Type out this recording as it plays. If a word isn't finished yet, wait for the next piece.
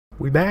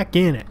We back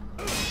in it.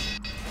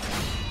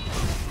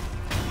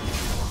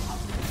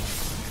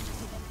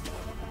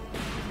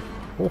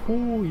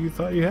 Oh, you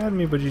thought you had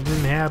me, but you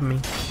didn't have me.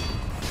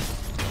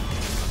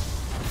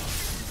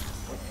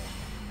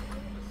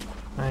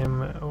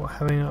 I'm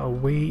having a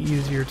way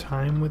easier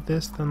time with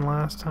this than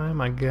last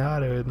time, I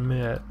gotta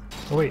admit.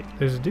 Oh wait,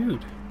 there's a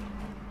dude.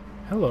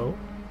 Hello.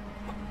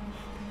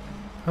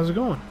 How's it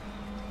going?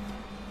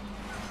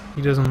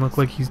 He doesn't look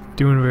like he's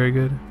doing very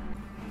good.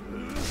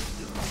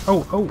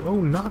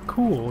 Oh, not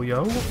cool,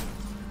 yo.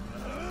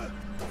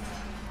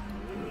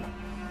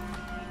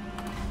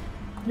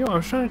 Yo, I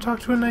was trying to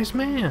talk to a nice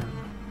man.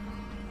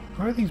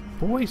 Why are these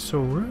boys so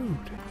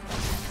rude?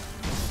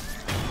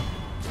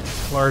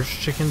 Large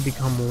chicken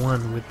become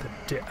one with the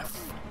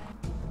death.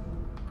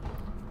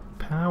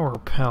 Power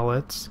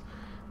pellets?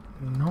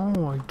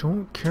 No, I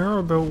don't care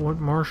about what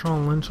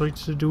Marshawn Lynch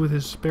likes to do with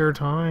his spare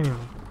time.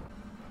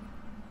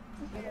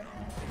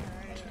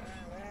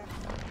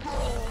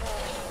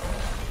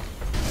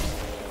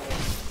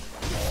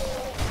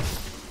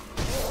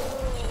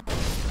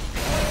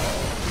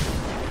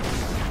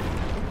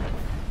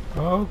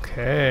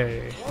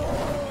 Okay.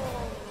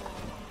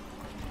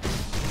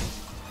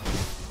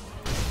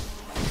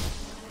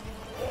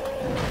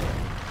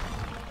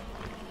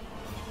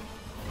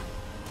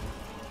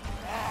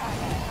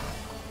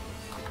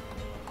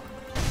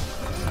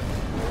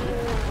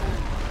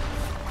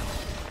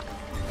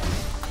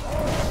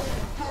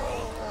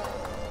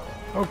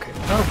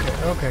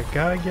 Okay,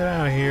 gotta get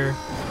out of here.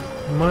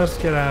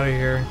 Must get out of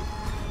here.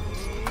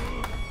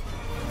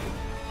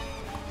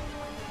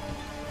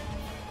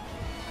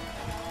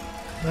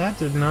 That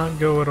did not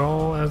go at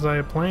all as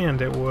I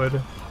planned it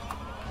would.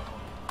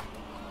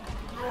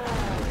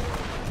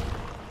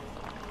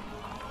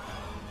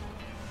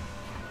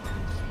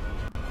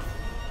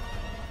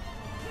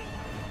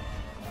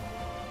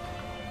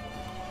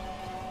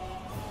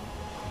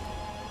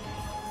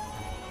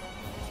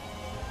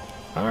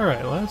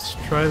 Alright, let's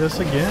try this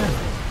again.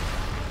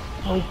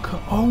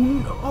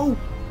 Oh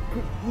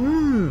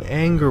no!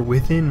 Anger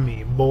within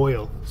me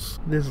boils.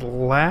 This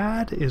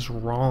lad is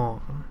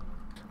wrong.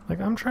 Like,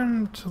 I'm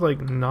trying to,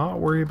 like, not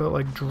worry about,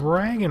 like,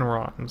 dragon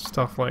rot and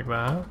stuff like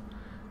that.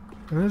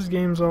 And this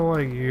game's all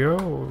like,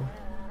 yo.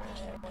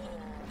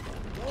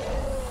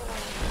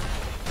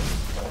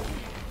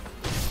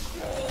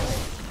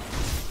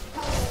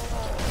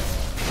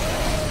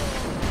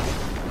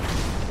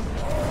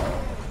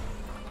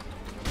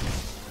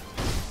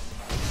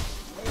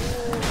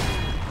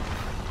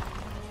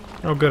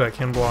 Oh good, I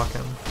can block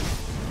him.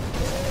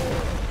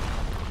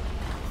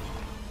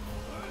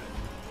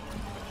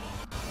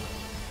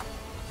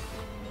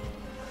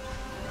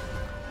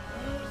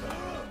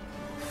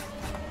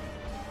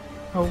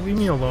 Oh, leave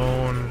me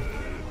alone.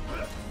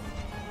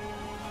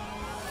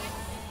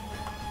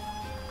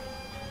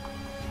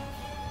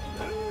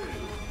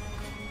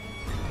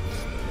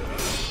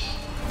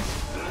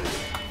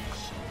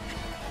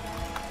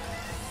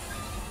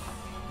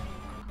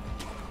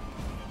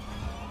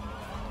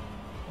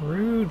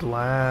 Rude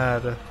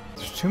lad.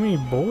 There's too many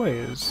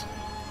boys.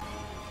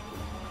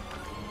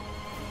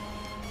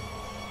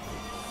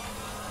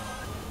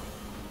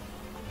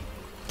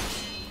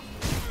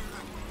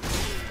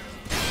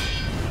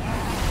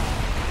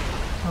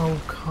 Oh,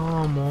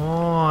 come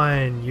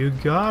on. You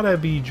gotta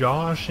be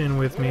joshing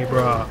with me,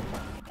 bruh.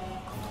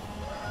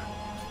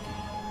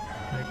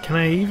 Can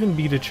I even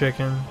beat a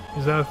chicken?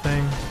 Is that a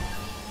thing?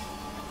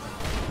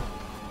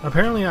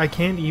 Apparently I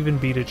can't even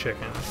beat a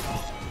chicken.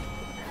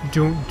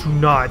 Do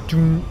not.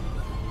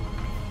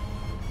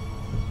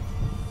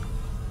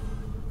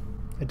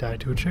 I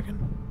died to a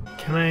chicken.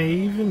 Can I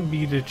even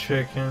beat a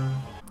chicken?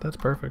 That's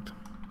perfect.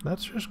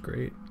 That's just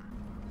great.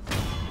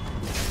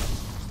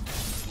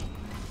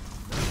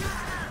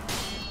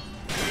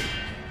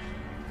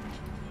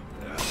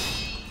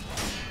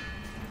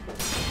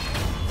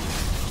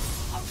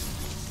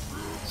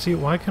 See,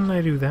 why couldn't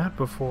I do that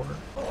before?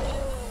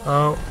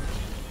 Oh.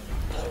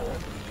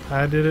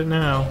 I did it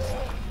now.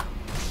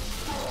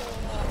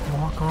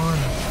 Walk on.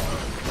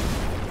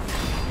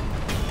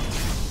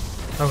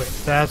 Okay,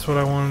 that's what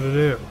I wanted to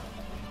do.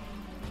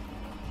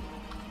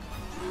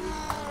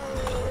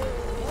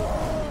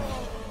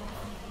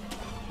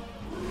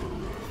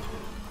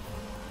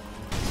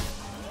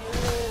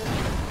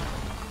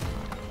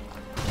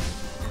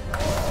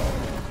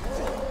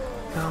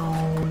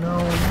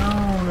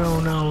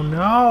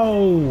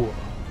 No!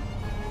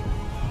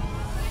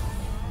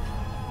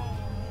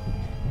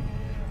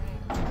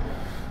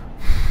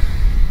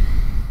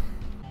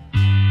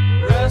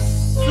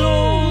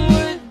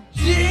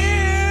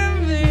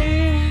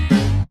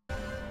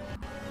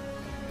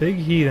 Big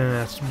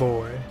hedonist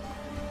boy.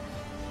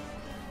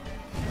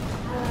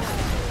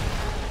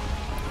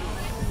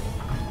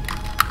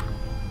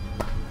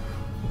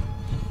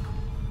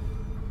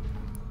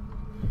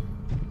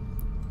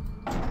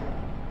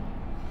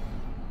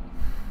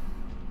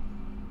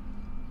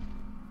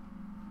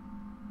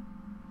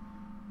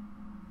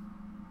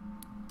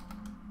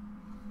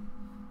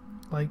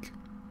 Like,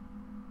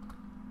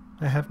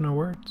 I have no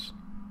words.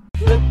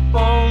 Flip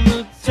on